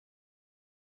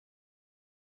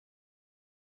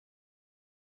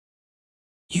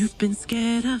You've been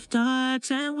scared of dark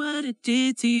and what it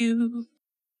did to you.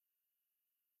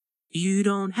 You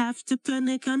don't have to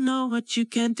panic, I know what you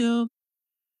can do.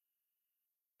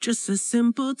 Just a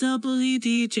simple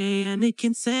WDJ and it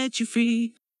can set you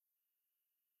free.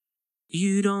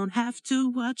 You don't have to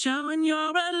watch out when you're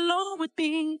alone with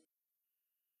me.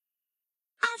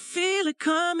 I feel it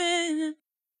coming.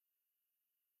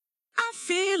 I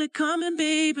feel it coming,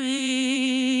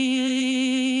 baby.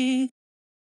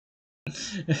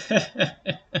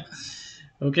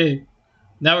 Okay,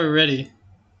 now we're ready.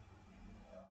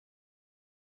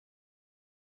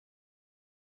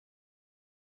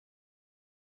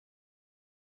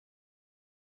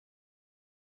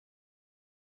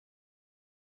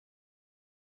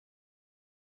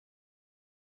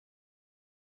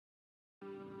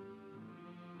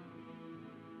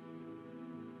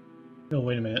 Oh,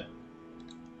 wait a minute.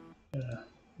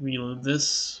 Reload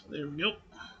this. There we go.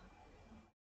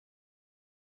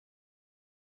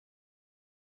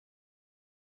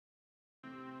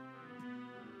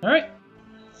 Alright.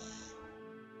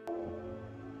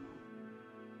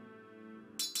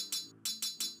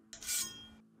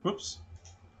 Whoops.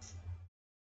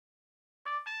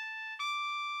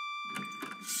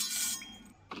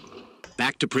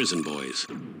 Back to prison, boys.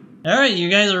 Alright, you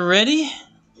guys are ready?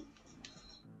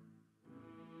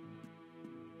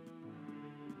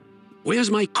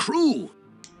 Where's my crew?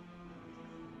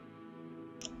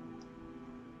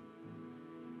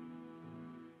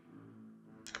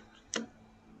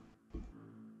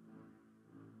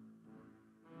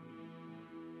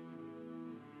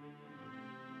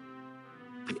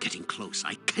 I'm getting close.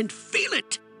 I can feel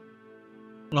it.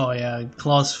 Oh yeah,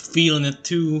 Claw's feeling it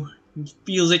too. He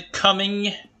feels it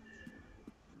coming.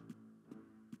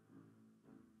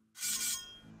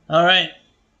 Alright.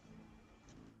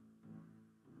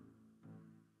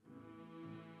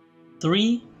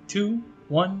 3, 2,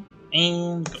 1,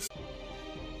 and go.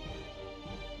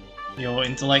 Yo,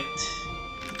 intellect.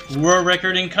 World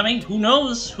record incoming? Who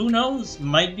knows? Who knows?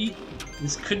 Might be.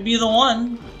 This could be the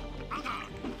one.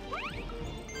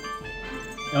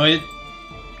 No,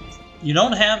 you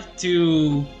don't have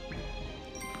to.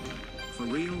 For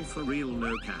real,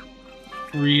 no cap.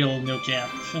 Real, no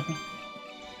cap.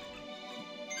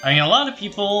 I mean, a lot of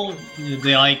people,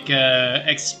 they like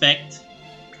expect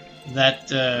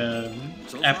that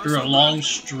after a long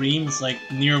stream, it's like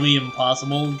nearly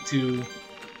impossible to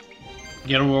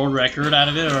get a world record out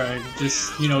of it, or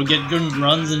just, you know, get good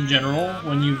runs in general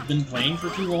when you've been playing for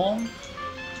too long.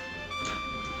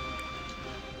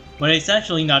 But it's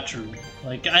actually not true.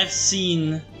 Like, I've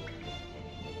seen,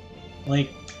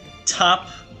 like, top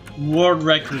world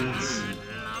records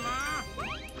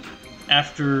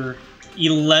after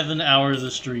 11 hours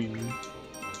of streaming.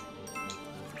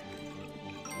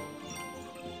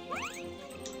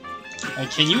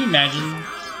 Like, can you imagine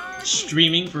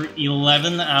streaming for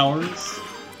 11 hours?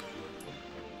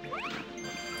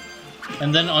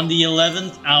 And then on the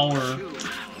 11th hour,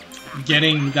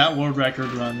 getting that world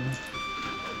record run.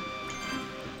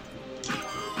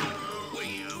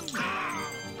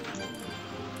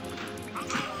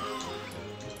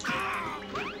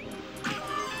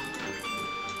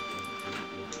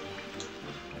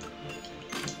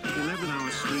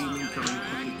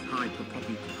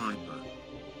 Hyper.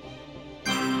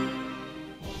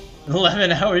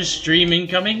 11 hours streaming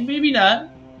coming? Maybe not.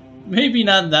 Maybe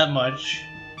not that much.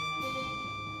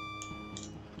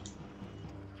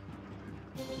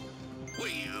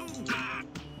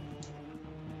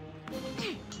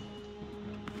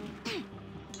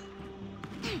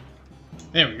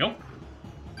 There we go.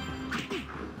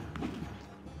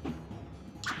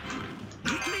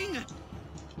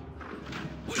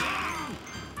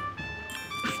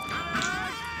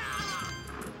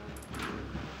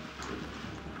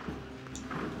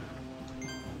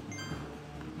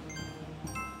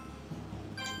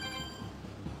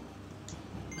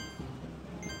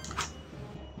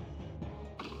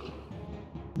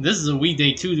 This is a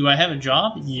weekday too. Do I have a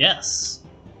job? Yes.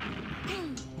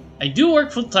 I do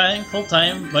work full time,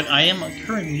 but I am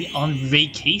currently on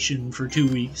vacation for 2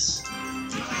 weeks.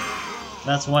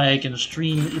 That's why I can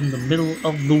stream in the middle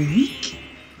of the week.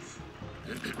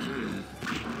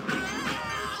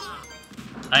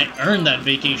 I earned that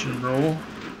vacation, bro.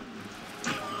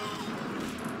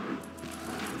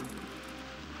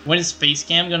 When is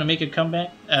Facecam gonna make a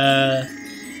comeback?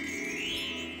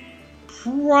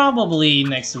 Probably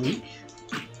next week.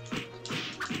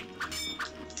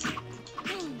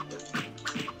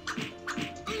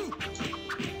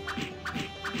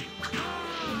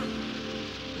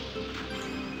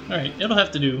 Alright, it'll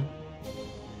have to do.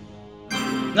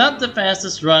 Not the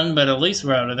fastest run, but at least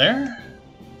we're out of there.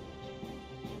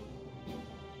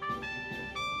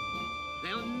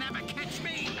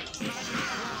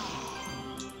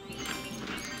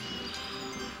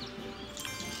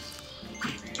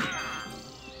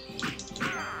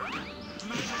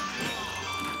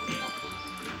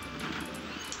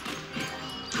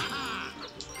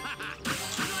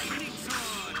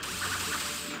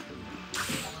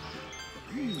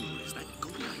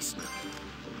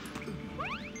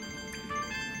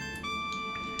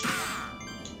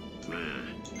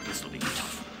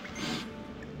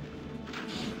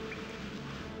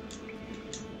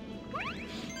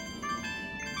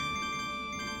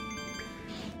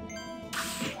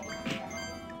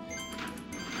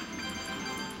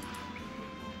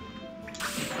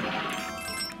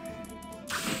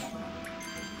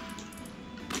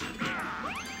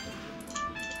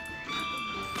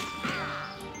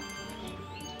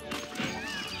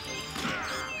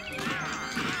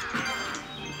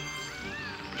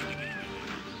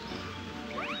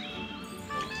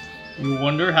 You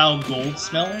wonder how gold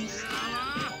smells?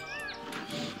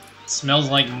 It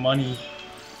smells like money.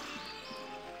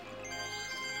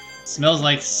 It smells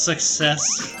like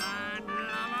success.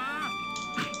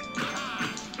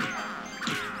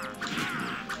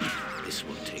 This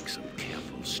will take some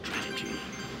careful strategy.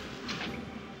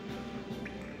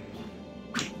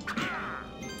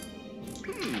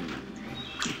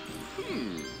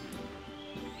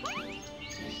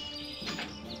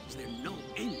 Is there no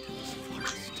end to this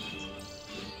forest?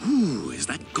 Ooh, is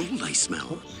that gold I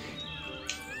smell?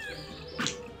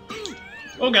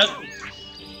 Oh god.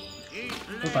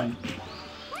 We're fine.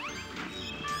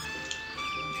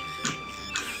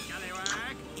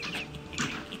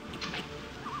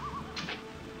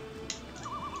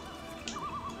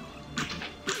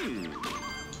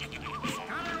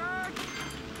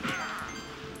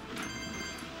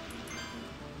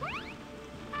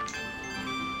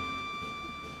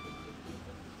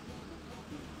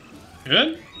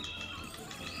 Good.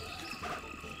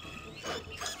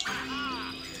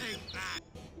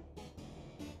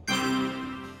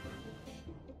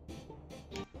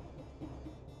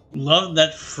 Love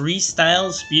that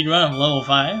freestyle speedrun of level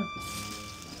 5.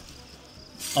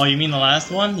 Oh, you mean the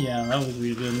last one? Yeah, that was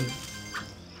really good.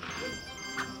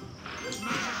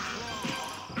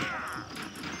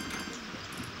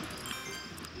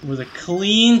 It was a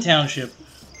clean township.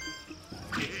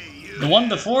 The one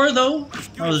before, though,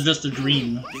 that was just a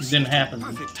dream. It didn't happen.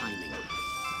 Perfect timing.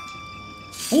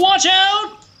 Watch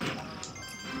out!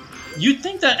 You'd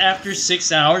think that after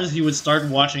 6 hours he would start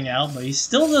watching out, but he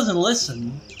still doesn't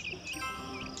listen.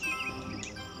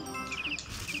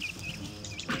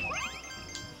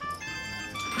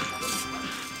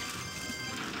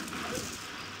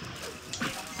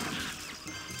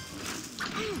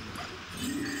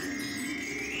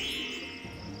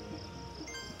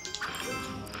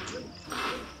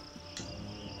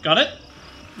 Got it?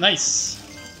 Nice.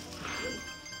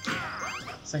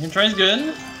 Second try is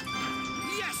good.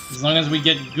 As long as we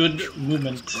get good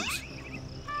movement.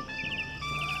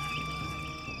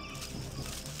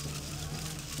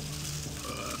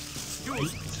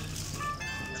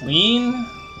 Clean.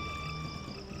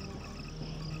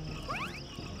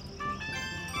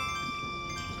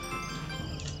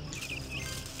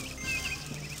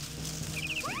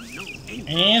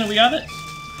 And we got it.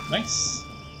 Nice.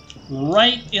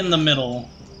 Right in the middle.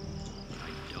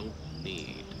 I don't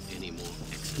need any more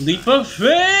extra. Leap of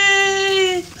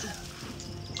faith!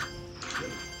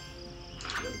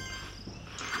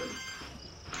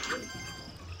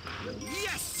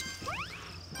 Yes!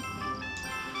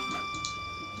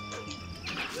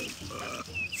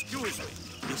 Excuse me.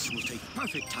 This will take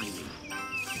perfect timing.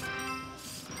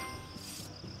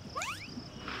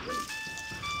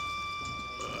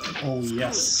 Oh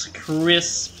yes,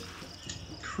 crisp,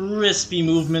 crispy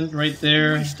movement right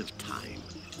there. Waste of time.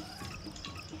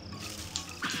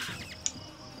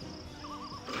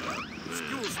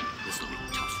 Excuse me. This will be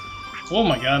tough. Oh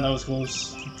my god, that was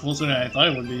close. Closer than I thought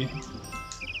it would be.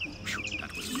 Phew,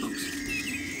 that was close.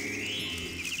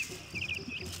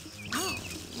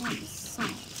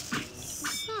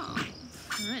 So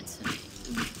pretty.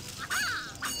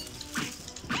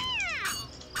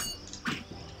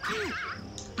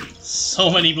 So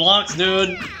many blocks,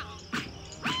 dude.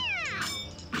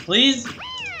 Please?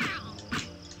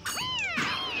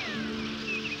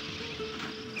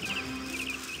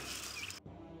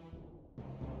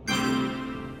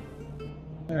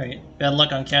 Alright, bad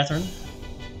luck on Catherine.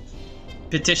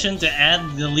 Petition to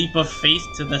add the leap of faith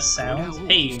to the sounds.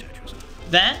 Hey,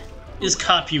 that is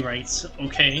copyrights,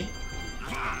 okay?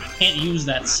 Can't use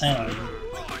that sound.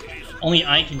 Only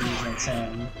I can use that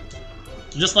sound.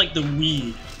 Just like the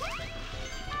weed.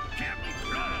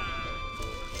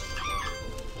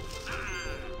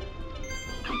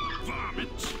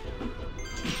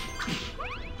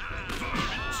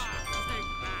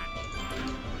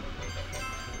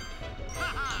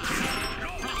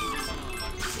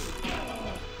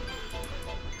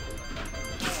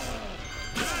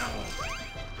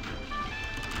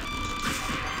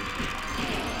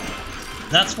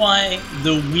 That's why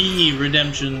the Wii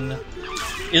redemption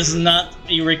is not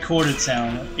a recorded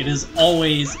sound. It is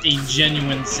always a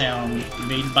genuine sound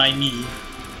made by me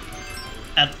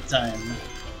at the time.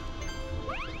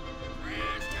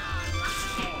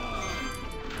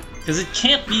 Because it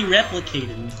can't be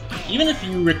replicated. Even if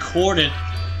you record it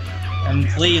and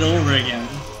play it over again,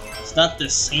 it's not the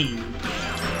same.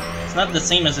 It's not the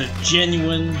same as a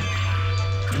genuine,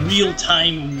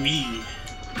 real-time Wii.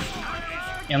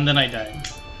 And then I died.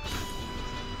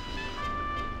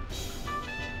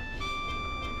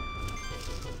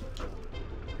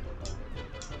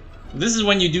 This is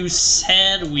when you do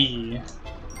sad Wii.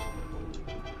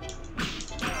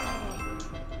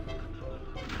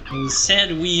 The sad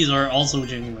Wiis are also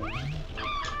genuine.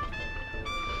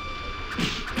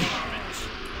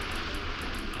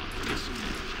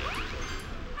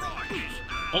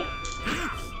 Oh.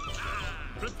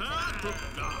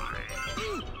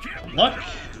 Luck.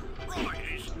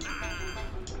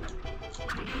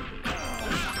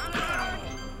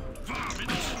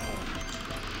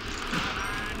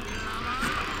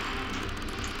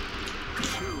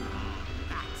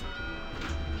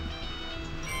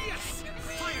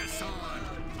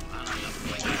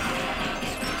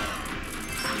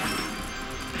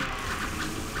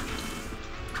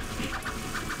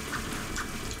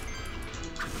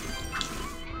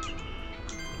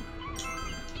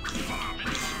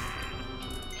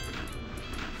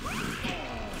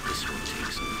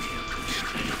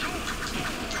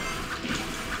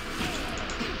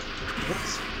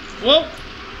 Whoa!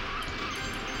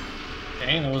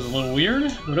 Okay, that was a little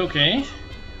weird, but okay.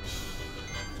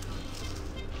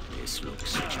 This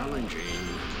looks challenging.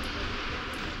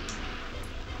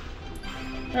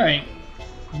 Alright.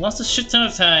 Lost a shit ton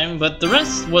of time, but the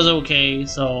rest was okay,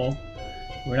 so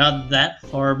we're not that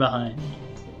far behind.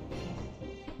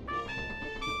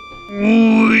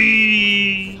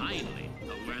 Whee! Finally,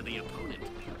 a worthy opponent.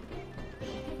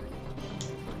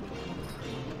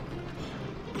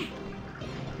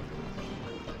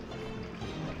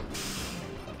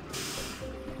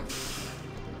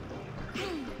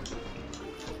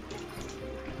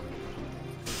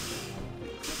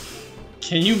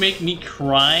 Can you make me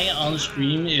cry on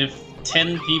stream if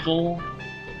 10 people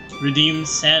redeem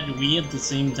sad Wii at the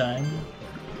same time?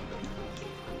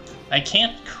 I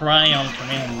can't cry on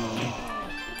command though.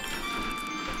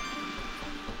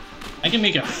 I can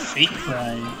make a fake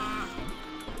cry.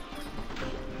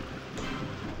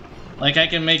 Like I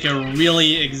can make a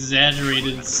really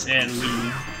exaggerated sad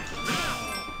Wii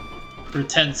for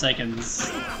 10 seconds.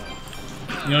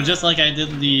 You know, just like I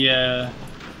did the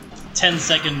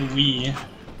 10-second Wii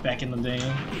back in the day.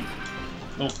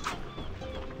 Oh.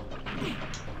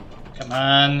 Come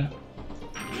on.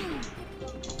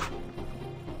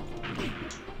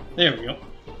 There we go.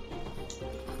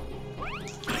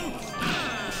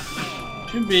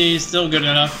 Should be still good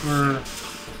enough for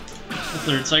the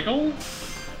third cycle.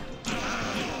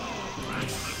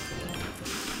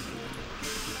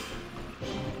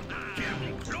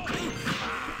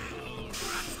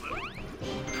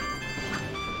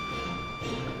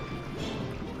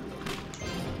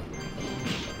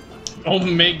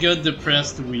 Omega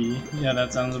depressed Wii. Yeah,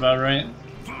 that sounds about right.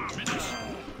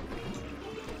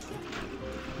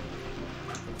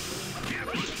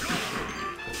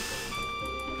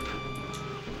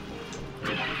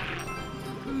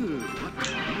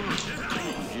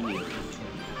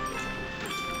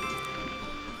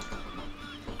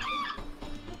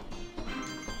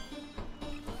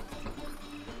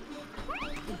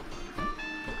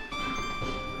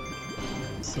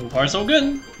 So far, so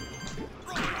good.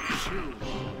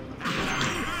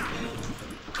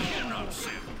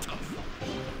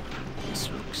 This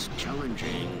looks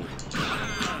challenging.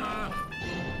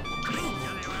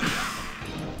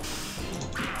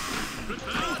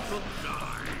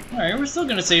 Alright, we're still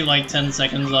gonna save like 10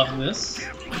 seconds off of this.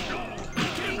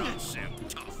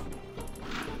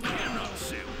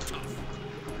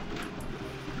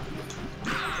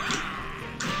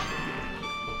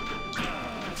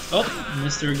 Oh,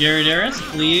 Mr. Gyarados,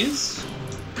 please,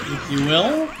 if you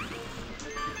will.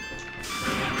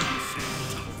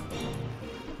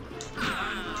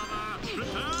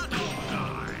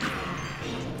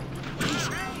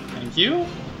 Thank you.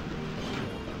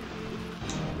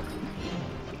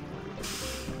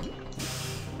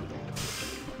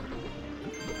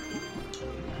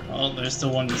 Oh, there's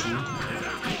still one missing.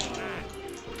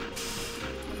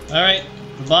 Alright,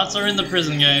 the bots are in the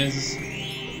prison, guys.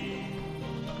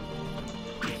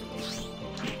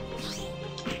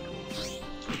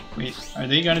 Wait, are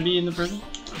they gonna be in the prison?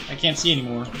 I can't see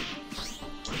anymore.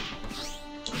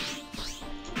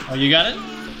 Oh, you got it?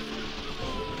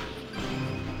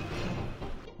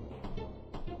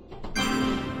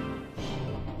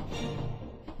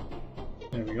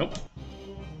 There we go.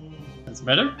 That's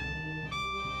better.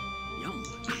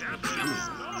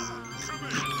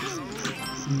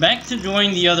 Back to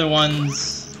join the other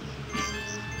ones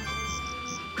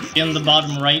in the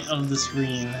bottom right of the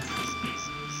screen.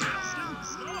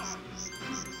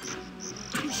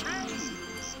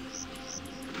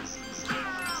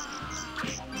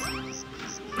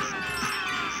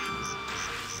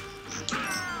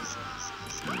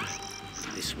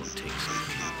 This will take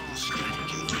some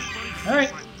strategy.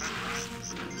 Alright.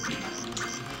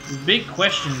 The big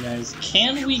question, guys,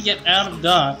 can we get out of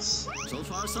dots? So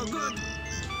far, so good.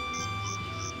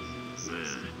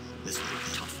 This will be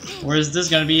tough. Or is this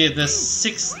gonna be the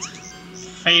 6th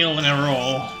fail in a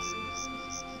row?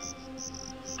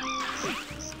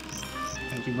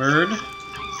 Thank you, Bird,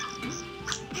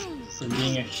 for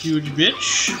being a huge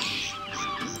bitch.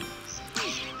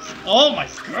 Oh my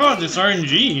god, this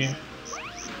RNG!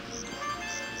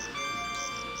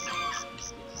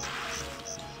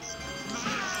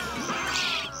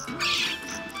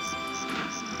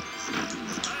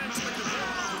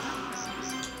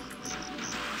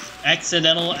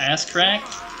 Accidental ass crack?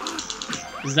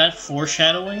 Is that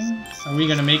foreshadowing? Are we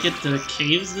gonna make it to the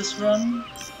caves this run?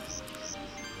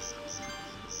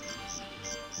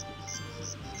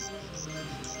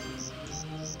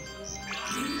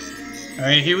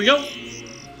 Alright, here we go!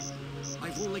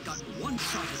 I've only got one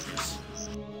shot at this.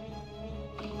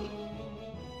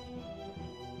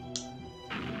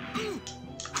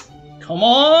 Come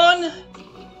on!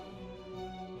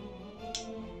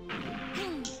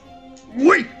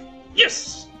 Wait!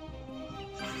 Yes!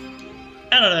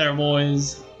 Out of there,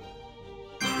 boys!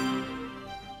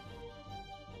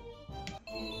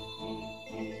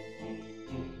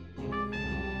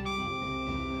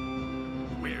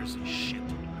 Where's his ship?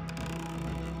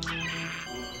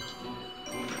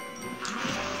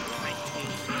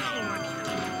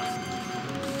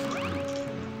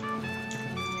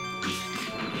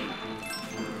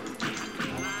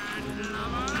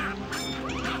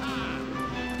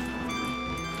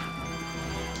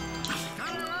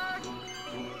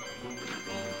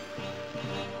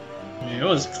 It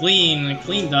was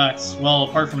clean docks. Well,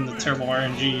 apart from the terrible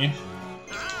RNG.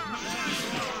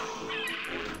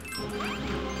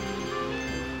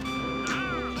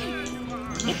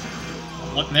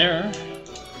 Oh, luck there.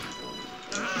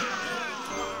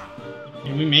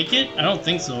 Can we make it? I don't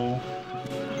think so.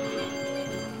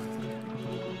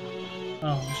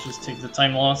 Oh, let's just take the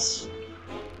time loss.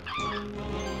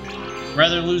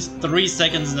 Rather lose 3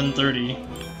 seconds than 30.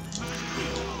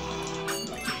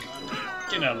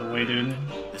 Get out of the way, dude.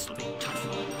 This will be tough.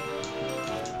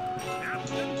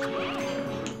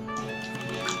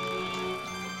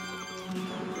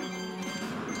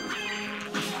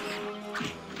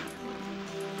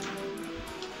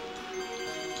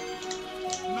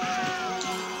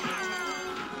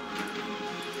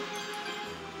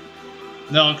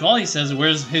 No, all he says,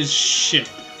 where's his ship?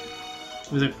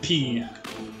 With a P.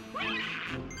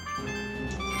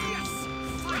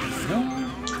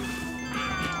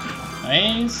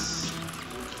 Nice.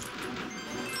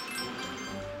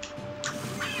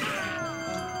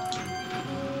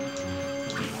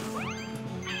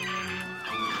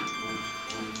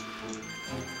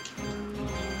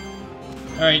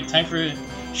 Alright, time for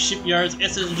Shipyard's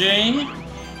SSJ.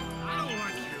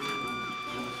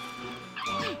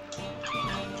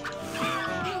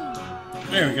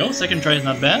 There we go, second try is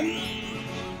not bad.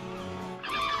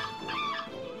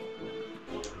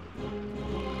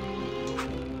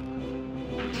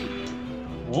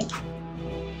 Nope.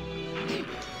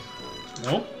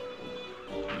 Nope.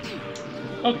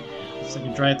 Okay,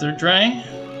 second try, third try.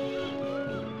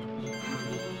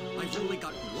 I've only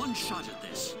got one shot at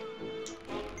this.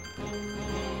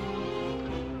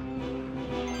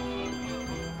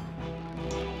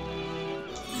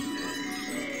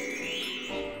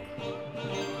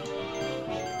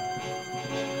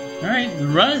 Alright, the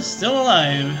run is still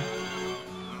alive.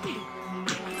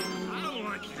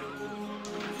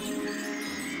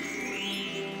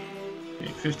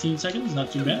 Okay, 15 seconds,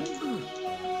 not too bad.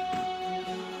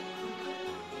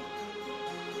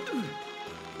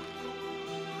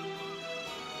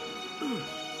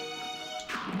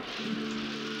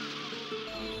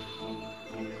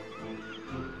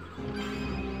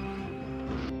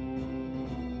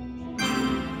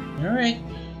 Alright.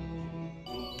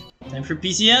 Time for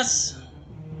PCS.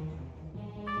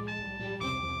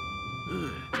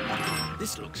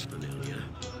 This looks familiar.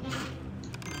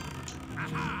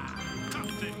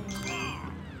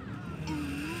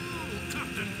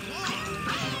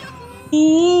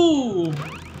 Ooh!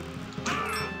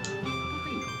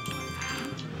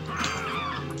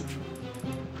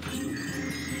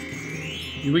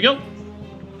 Here we go.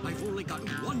 I've only got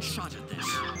one shot at this.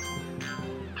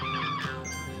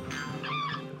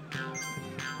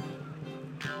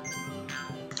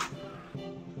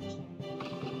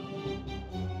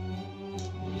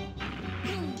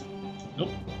 Nope,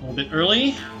 a little bit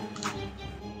early.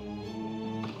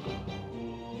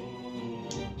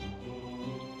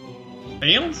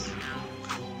 Fails?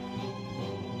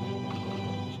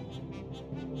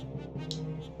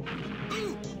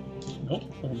 Nope,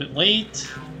 a little bit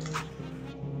late.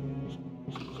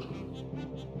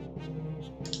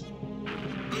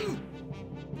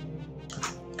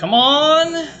 Come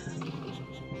on!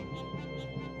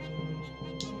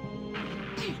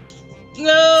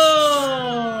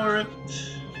 No! Rip.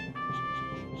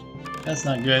 That's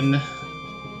not good.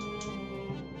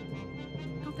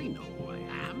 Don't they know who I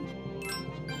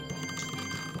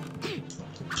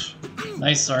am?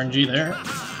 Nice RNG there.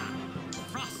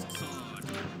 Frost sword.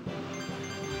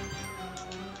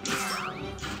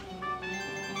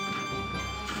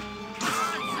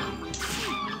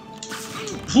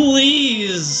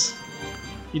 Please!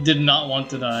 He did not want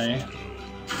to die.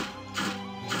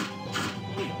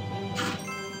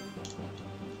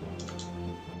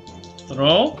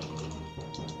 Throw?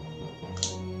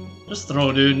 Just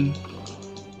throw, dude.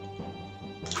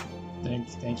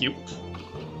 Thank you.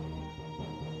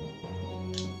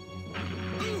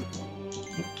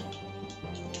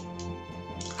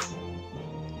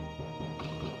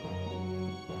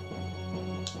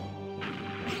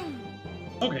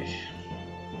 Okay.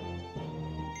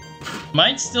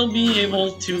 Might still be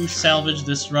able to salvage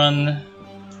this run.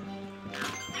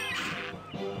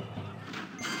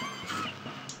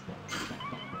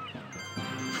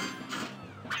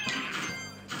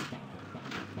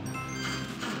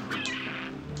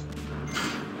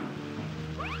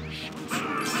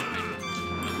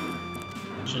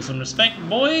 Show some respect,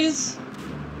 boys!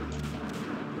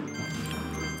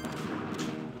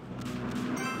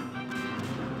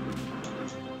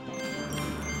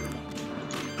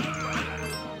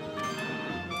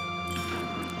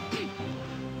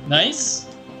 Nice.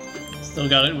 Still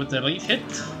got it with the late hit.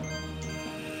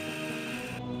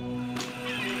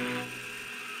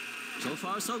 So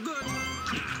far, so good.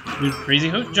 Good crazy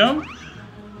hook jump.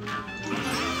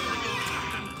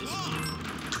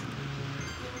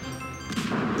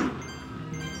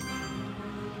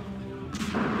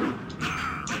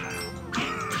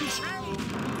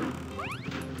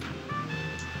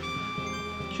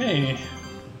 Okay.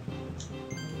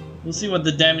 We'll see what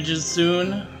the damage is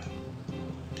soon.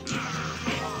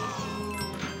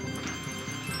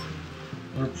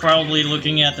 We're probably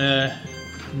looking at the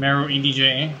Marrow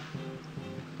EDJ.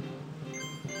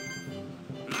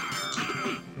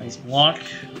 Nice block.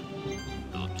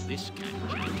 Not this kind.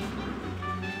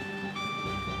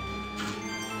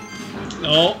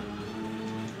 Oh.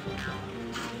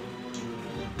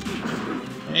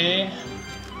 Okay.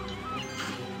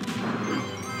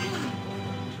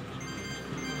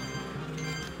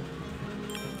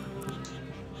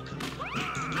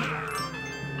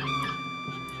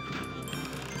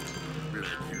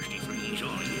 Bloodthirsty freeze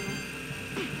all you.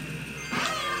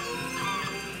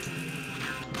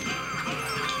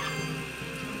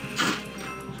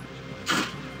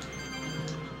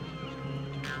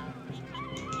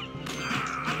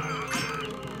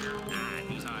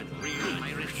 These aren't real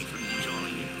Irish freeze all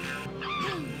you.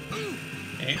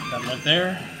 Okay, that look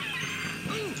there.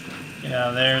 Get out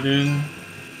of there, dude.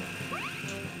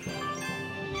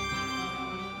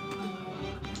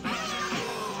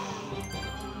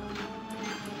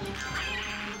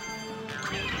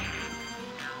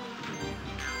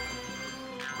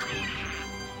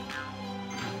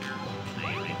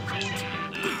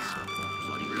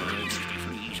 Bloody bloodthirsty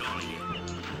freeze all you.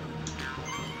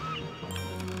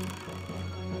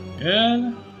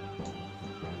 Good.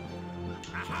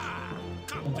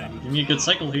 Come on, give me a good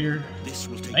cycle here. This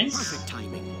will take Nice. perfect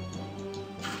timing.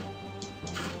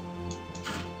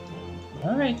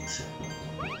 Alright.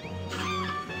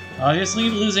 Obviously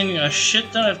losing a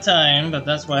shit ton of time, but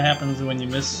that's what happens when you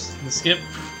miss the skip.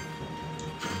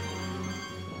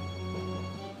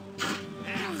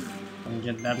 And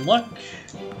get bad luck.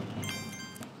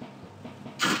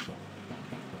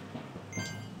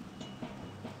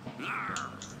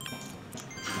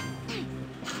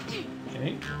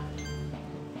 Okay.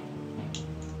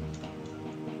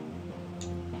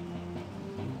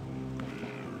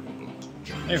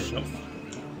 There we go.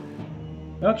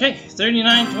 Okay,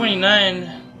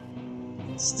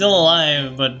 39-29. Still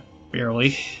alive, but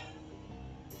barely.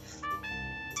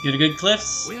 Let's get a good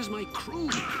cliffs. Where's my crew?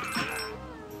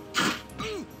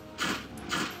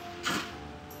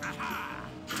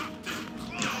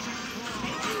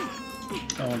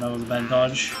 Oh, that was a bad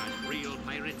dodge. Real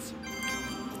pirates.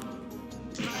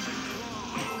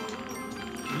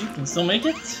 You can still make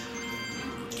it.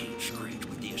 Can't scratch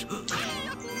with this hook.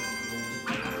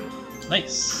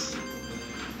 Nice.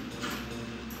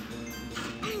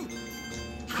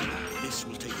 This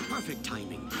will take perfect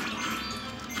timing.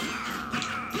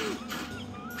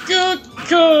 Good.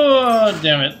 God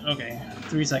damn it. Okay,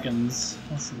 3 seconds.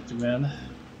 That's not too bad.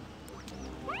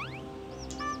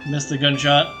 Missed the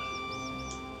gunshot.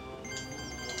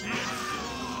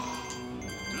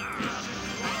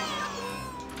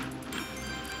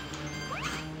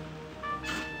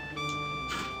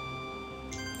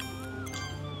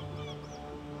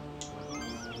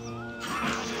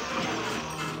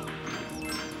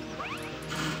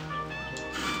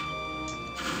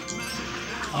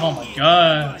 Oh my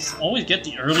god, always get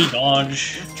the early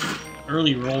dodge,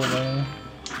 early roll there.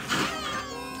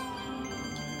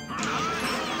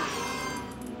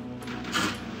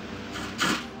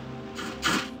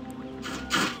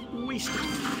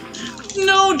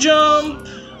 No jump!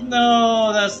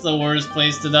 No, that's the worst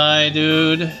place to die,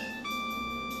 dude.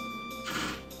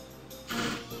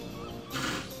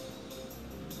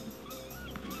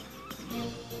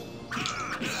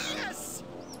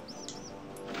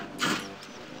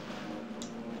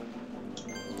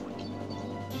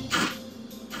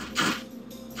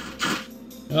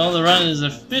 Well, the run is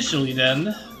officially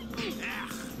dead.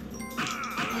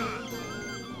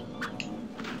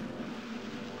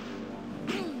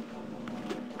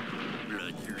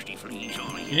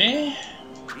 Okay.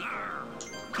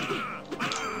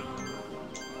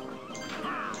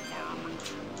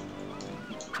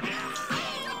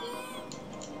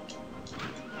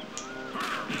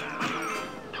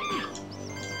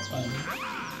 That's fine.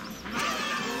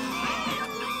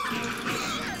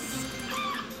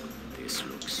 This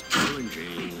looks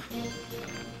challenging.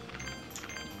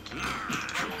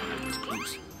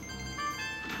 Close.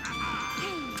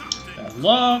 Bad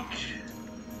luck.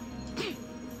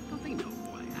 Don't they know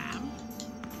who I am?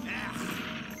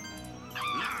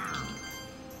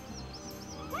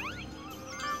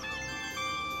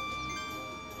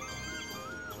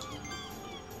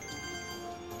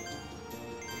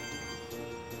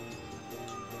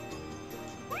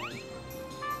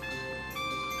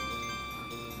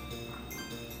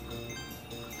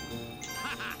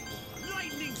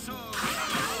 Lightning sword.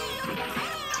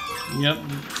 Yep.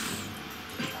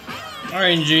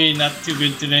 RNG not too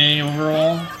good today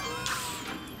overall.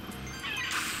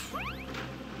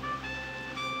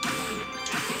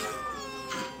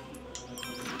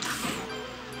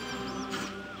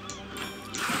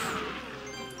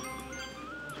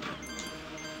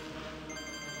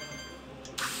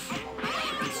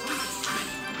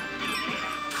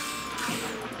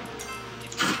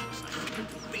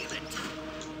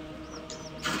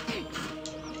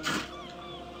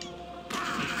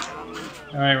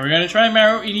 Alright, we're gonna try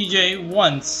Marrow EDJ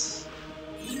once.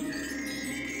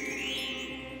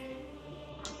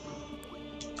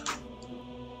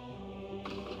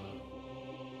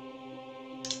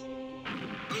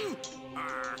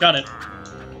 Got it.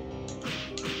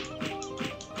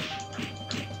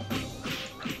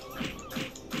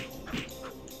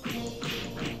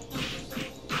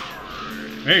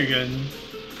 Very good.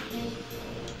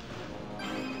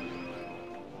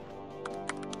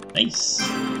 Nice.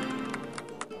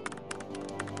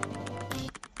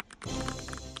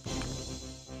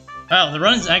 Wow, the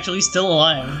run is actually still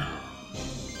alive.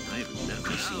 I've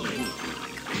never seen anything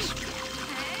like this.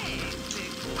 Hey,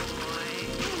 big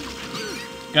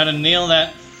boy. Gotta nail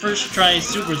that first try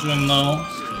super swim though.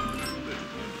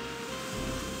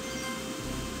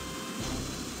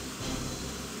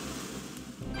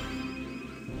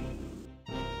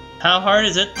 How hard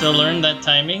is it to learn that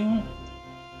timing?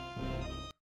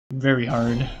 Very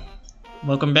hard.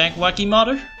 Welcome back, Wacky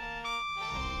Modder.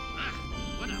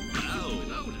 What a bow.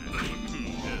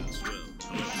 Yes, well.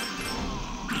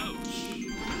 Ouch.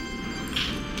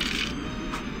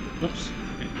 Whoops.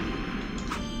 Okay.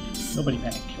 Nobody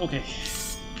panic. Okay.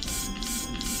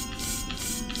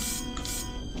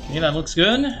 Okay, that looks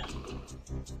good.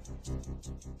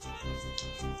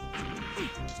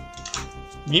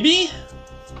 Maybe?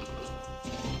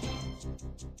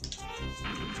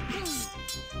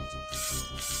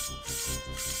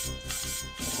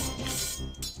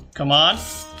 Come on.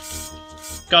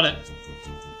 Got it.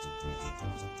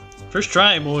 First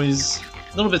try, boys.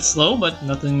 A little bit slow, but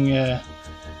nothing,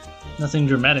 nothing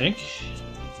dramatic.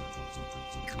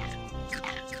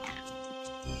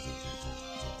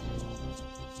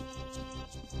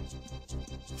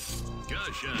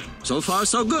 So far,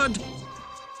 so good.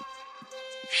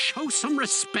 Show some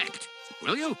respect,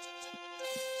 will you?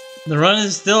 The run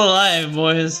is still alive,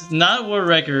 boys. Not world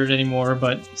record anymore,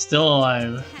 but still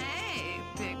alive. Hey,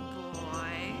 big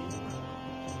boy.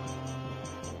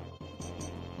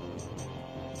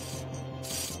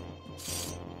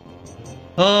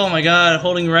 Oh my god,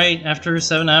 holding right after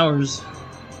 7 hours.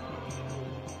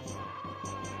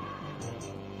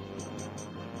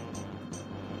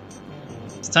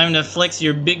 It's time to flex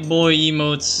your big boy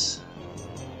emotes.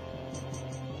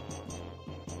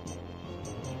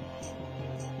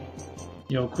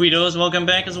 Yo, Quitos, welcome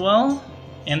back as well.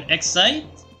 And Excite.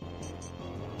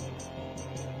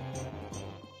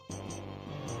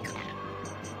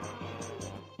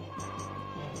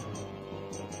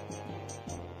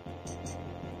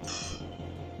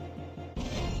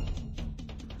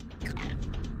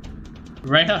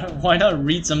 Right now, why not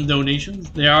read some donations?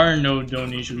 There are no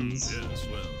donations. Yes,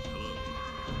 well,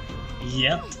 hello.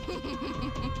 Yep.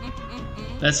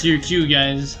 That's your cue,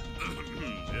 guys.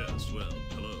 Yes, well,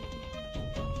 hello.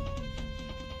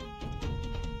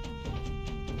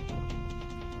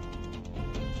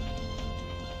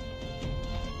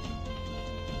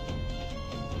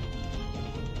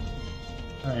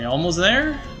 Alright, almost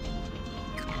there?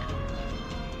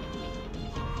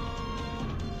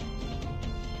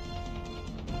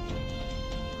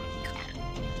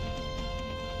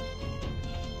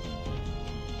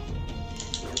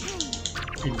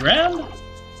 Good grab?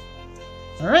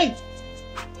 Alright.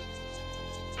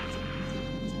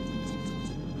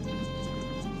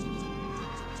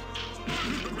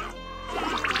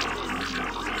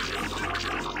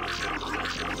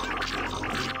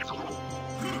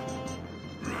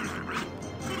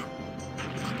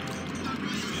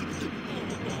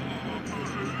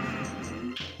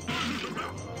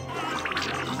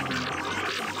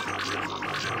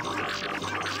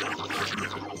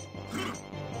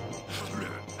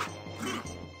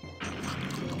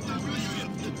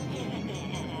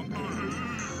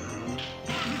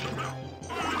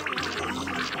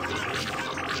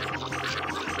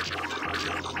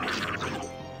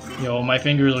 Yo, my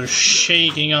fingers are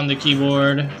shaking on the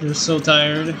keyboard. They're so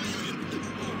tired.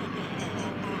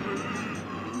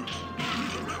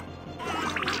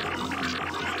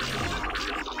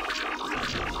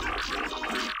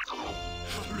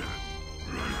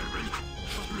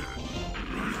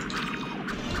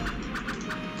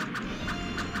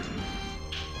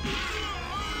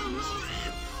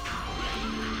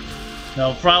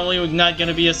 No, probably not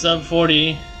gonna be a sub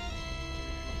 40.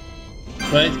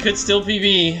 But it could still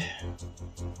PB.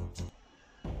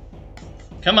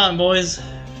 Come on, boys.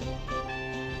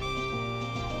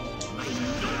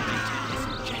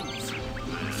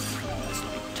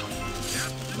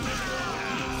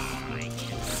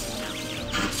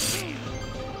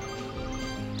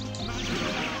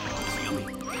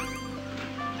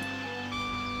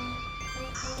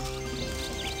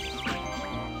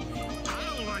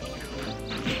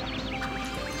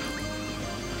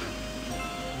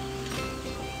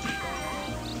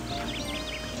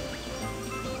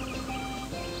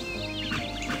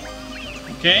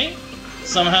 Okay,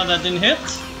 somehow that didn't hit.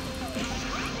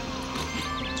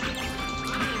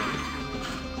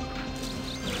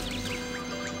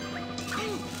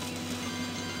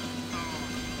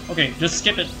 Okay, just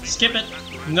skip it. Skip it.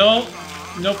 No,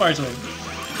 no fire sword.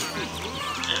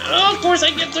 Oh, of course I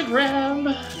get to grab.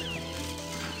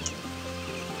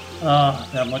 Oh,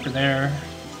 that luck in there.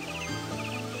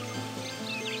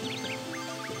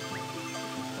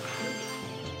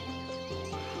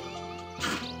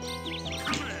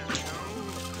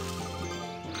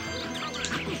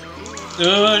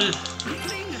 Dude,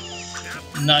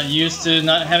 not used to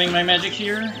not having my magic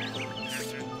here.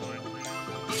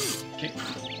 Okay.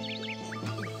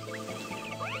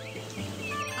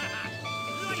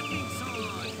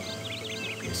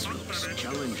 This looks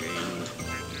challenging.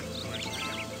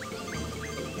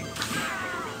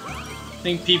 I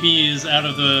think PB is out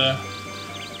of the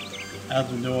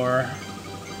door.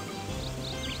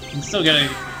 Can still get a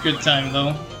good time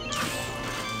though.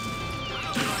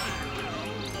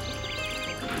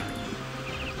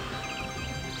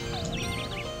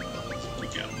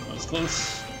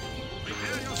 Close.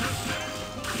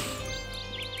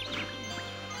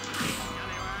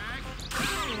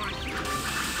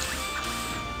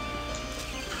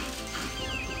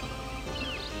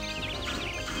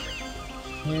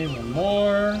 Okay, one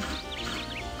more.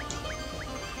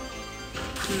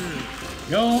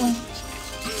 Go.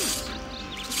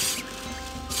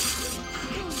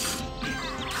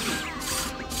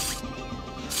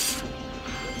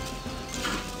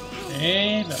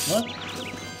 Okay, that what?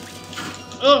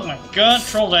 Oh my god,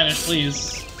 Troll Vanish,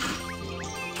 please.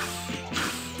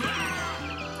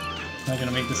 Not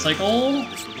gonna make the cycle.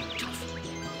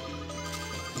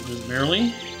 Just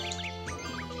barely.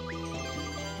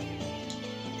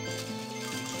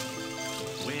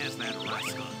 Where's that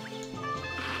rascal?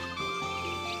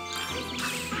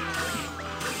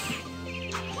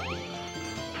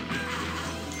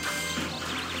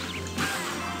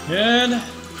 Good.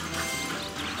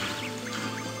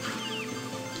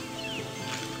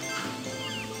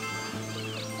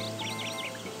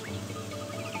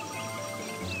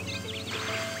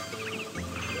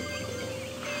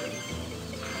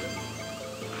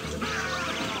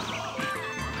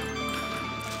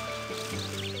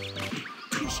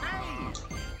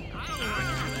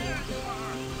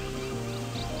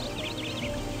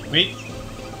 Wait.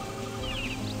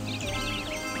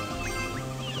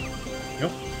 Go.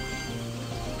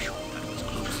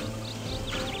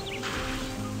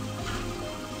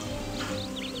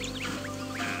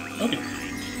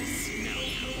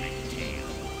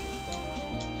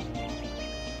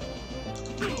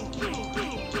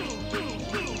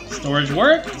 Storage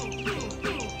worked.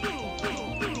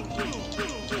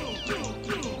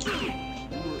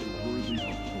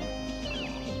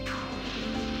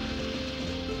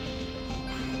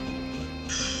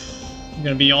 I'm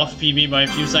gonna be off PB by a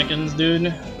few seconds,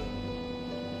 dude.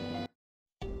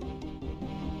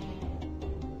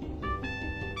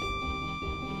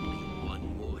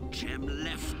 One more gem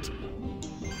left.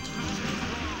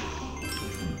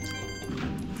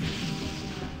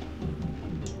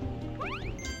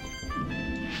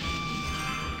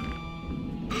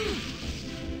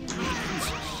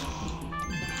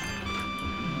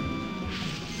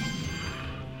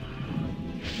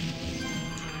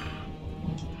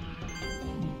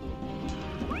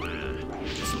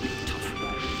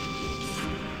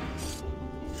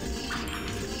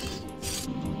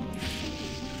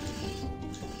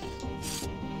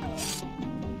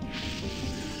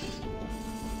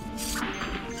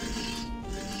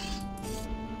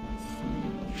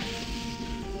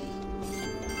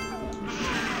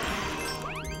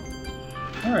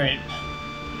 Alright.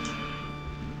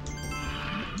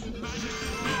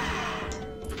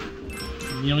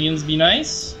 Millions be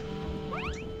nice.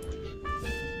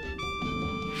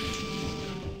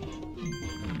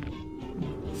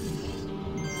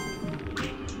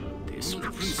 This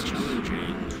was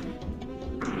challenging.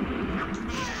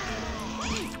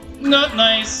 Not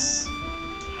nice.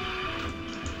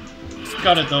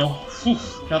 Got it though. Whew,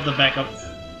 got the backup.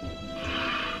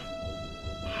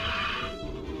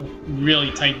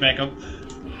 Really tight backup.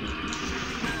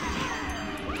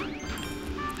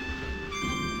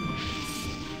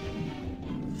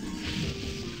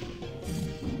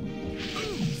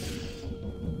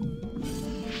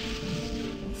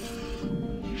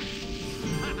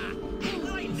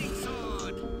 Lightning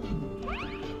sword.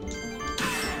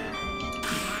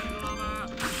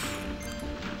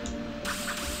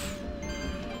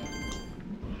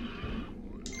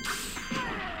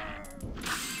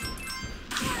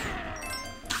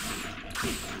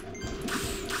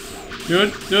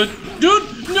 Dude,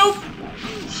 nope!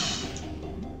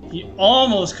 He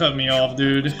almost cut me off,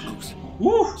 dude. Close.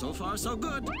 Woo! So far, so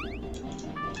good.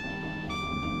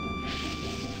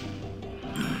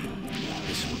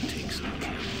 This will take some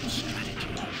careful strategy.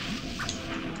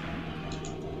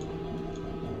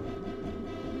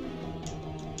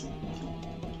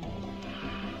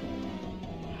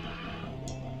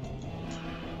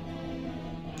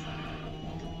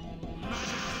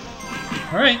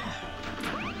 Alright.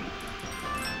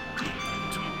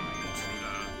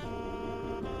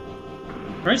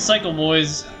 Right cycle,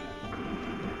 boys.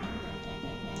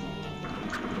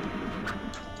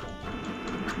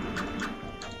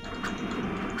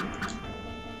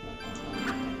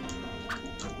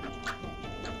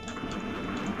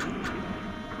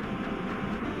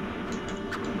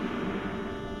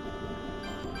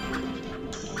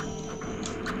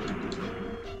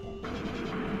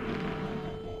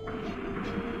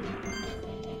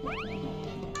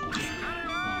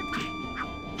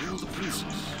 Hail the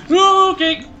princess.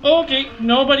 Okay, okay,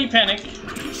 nobody panic.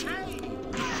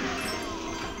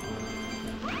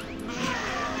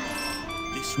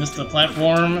 This Missed the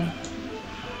platform.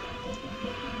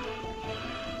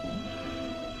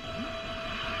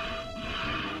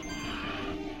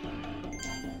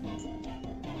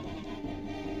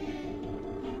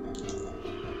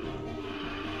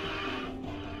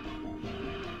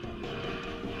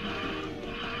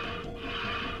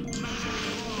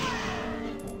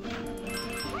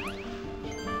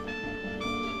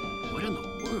 What in the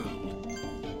world?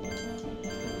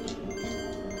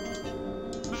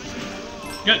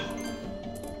 Good.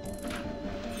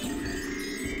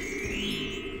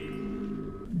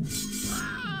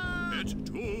 It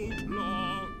took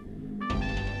long.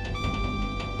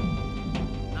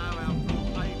 Now our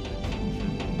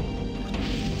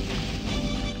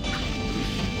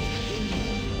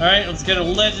Alright, let's get a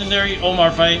legendary Omar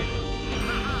fight.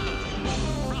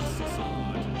 Frost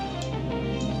sword.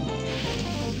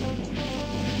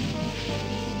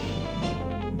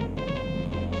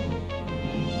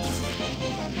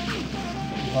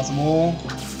 Possible.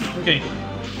 Okay.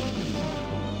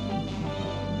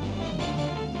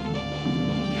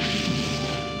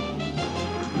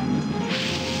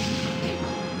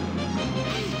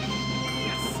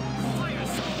 Yes, fire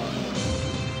sword.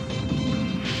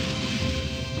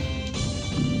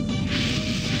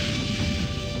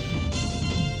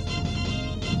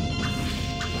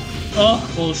 Oh,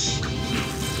 close.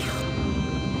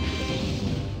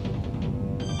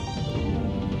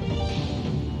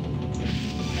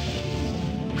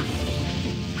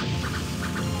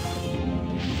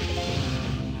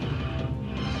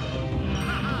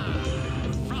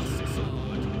 Frost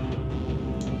sword.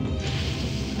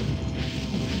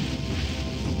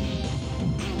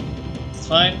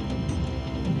 fine.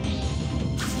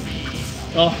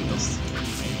 Oh, missed.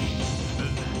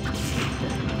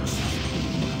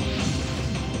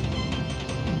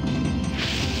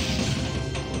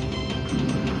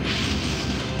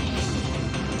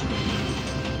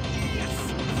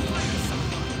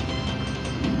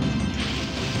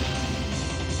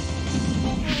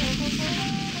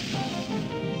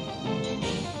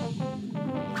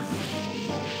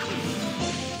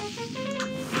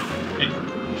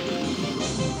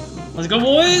 Let's go,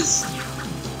 boys!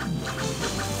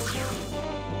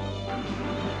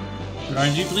 Good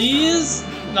RNG, please?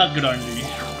 Not good RNG.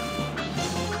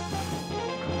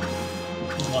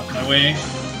 Block my way.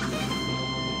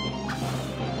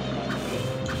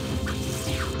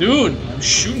 Dude, I'm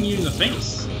shooting you in the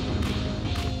face.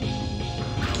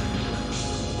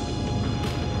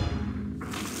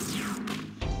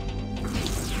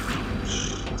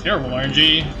 Terrible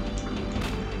RNG.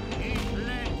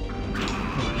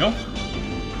 There we go.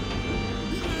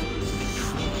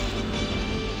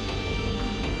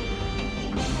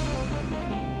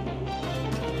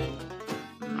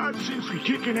 I've seen some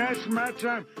kicking ass in my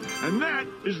time, and that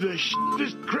is the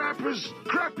crappiest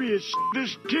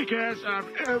kick-ass I've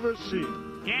ever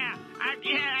seen. Yeah,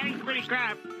 it's pretty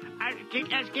crap. As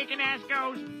kicking ass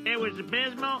goes, it was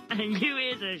abysmal, and you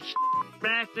is a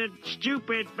bastard,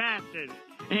 stupid bastard.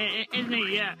 Isn't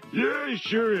he? Yeah. Yeah, he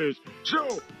sure is.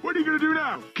 So, what are you gonna do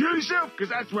now? Kill yourself? Because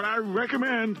that's what I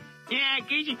recommend. Yeah,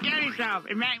 you should kill yourself.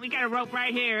 And Matt, we got a rope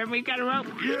right here. We got a rope.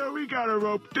 Yeah, we got a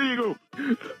rope. There you go.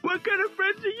 What kind of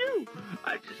friends are you?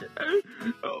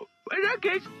 In that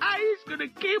case, I is gonna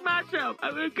kill myself.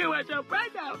 I'm gonna kill myself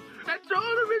right now. That's all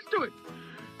there is to it.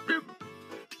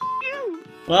 You.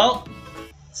 Well,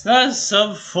 it's not a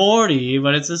sub 40,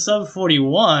 but it's a sub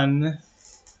 41.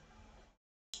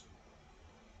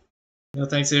 Well,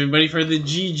 thanks everybody for the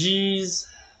GGs.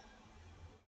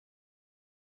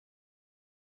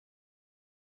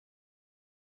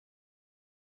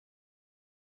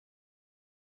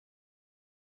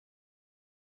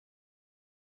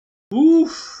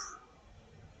 Oof.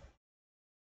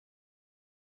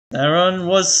 That run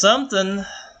was something.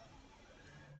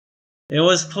 It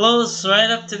was close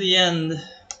right up to the end.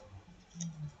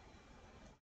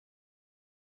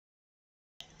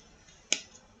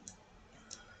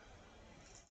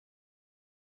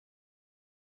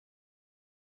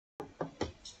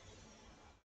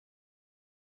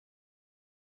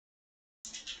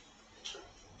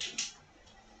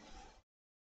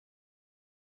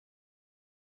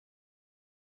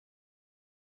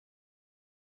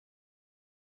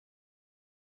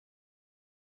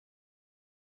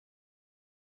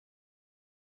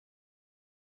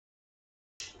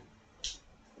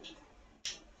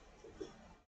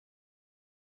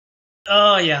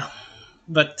 Oh yeah,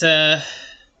 but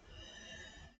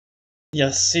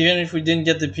yes, even if we didn't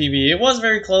get the PB, it was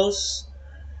very close.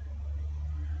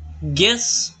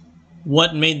 Guess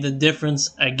what made the difference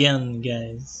again,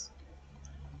 guys?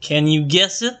 Can you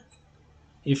guess it?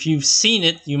 If you've seen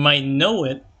it, you might know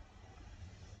it.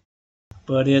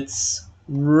 But it's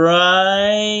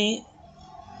right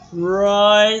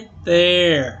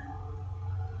there.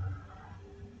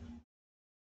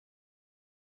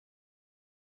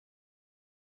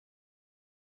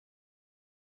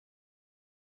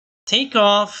 Take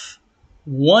off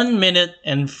 1 minute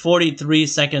and 43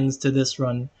 seconds to this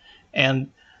run.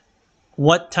 And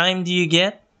what time do you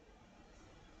get?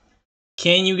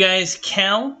 Can you guys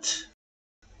count?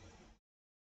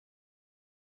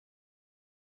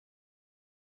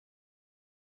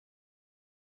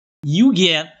 You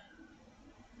get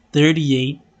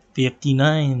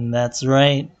 38:59. That's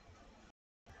right.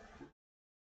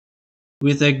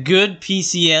 With a good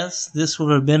PCS, this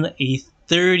would have been a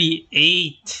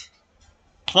 38.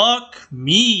 Fuck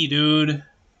me, dude.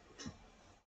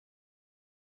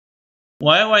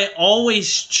 Why do I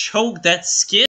always choke that skip?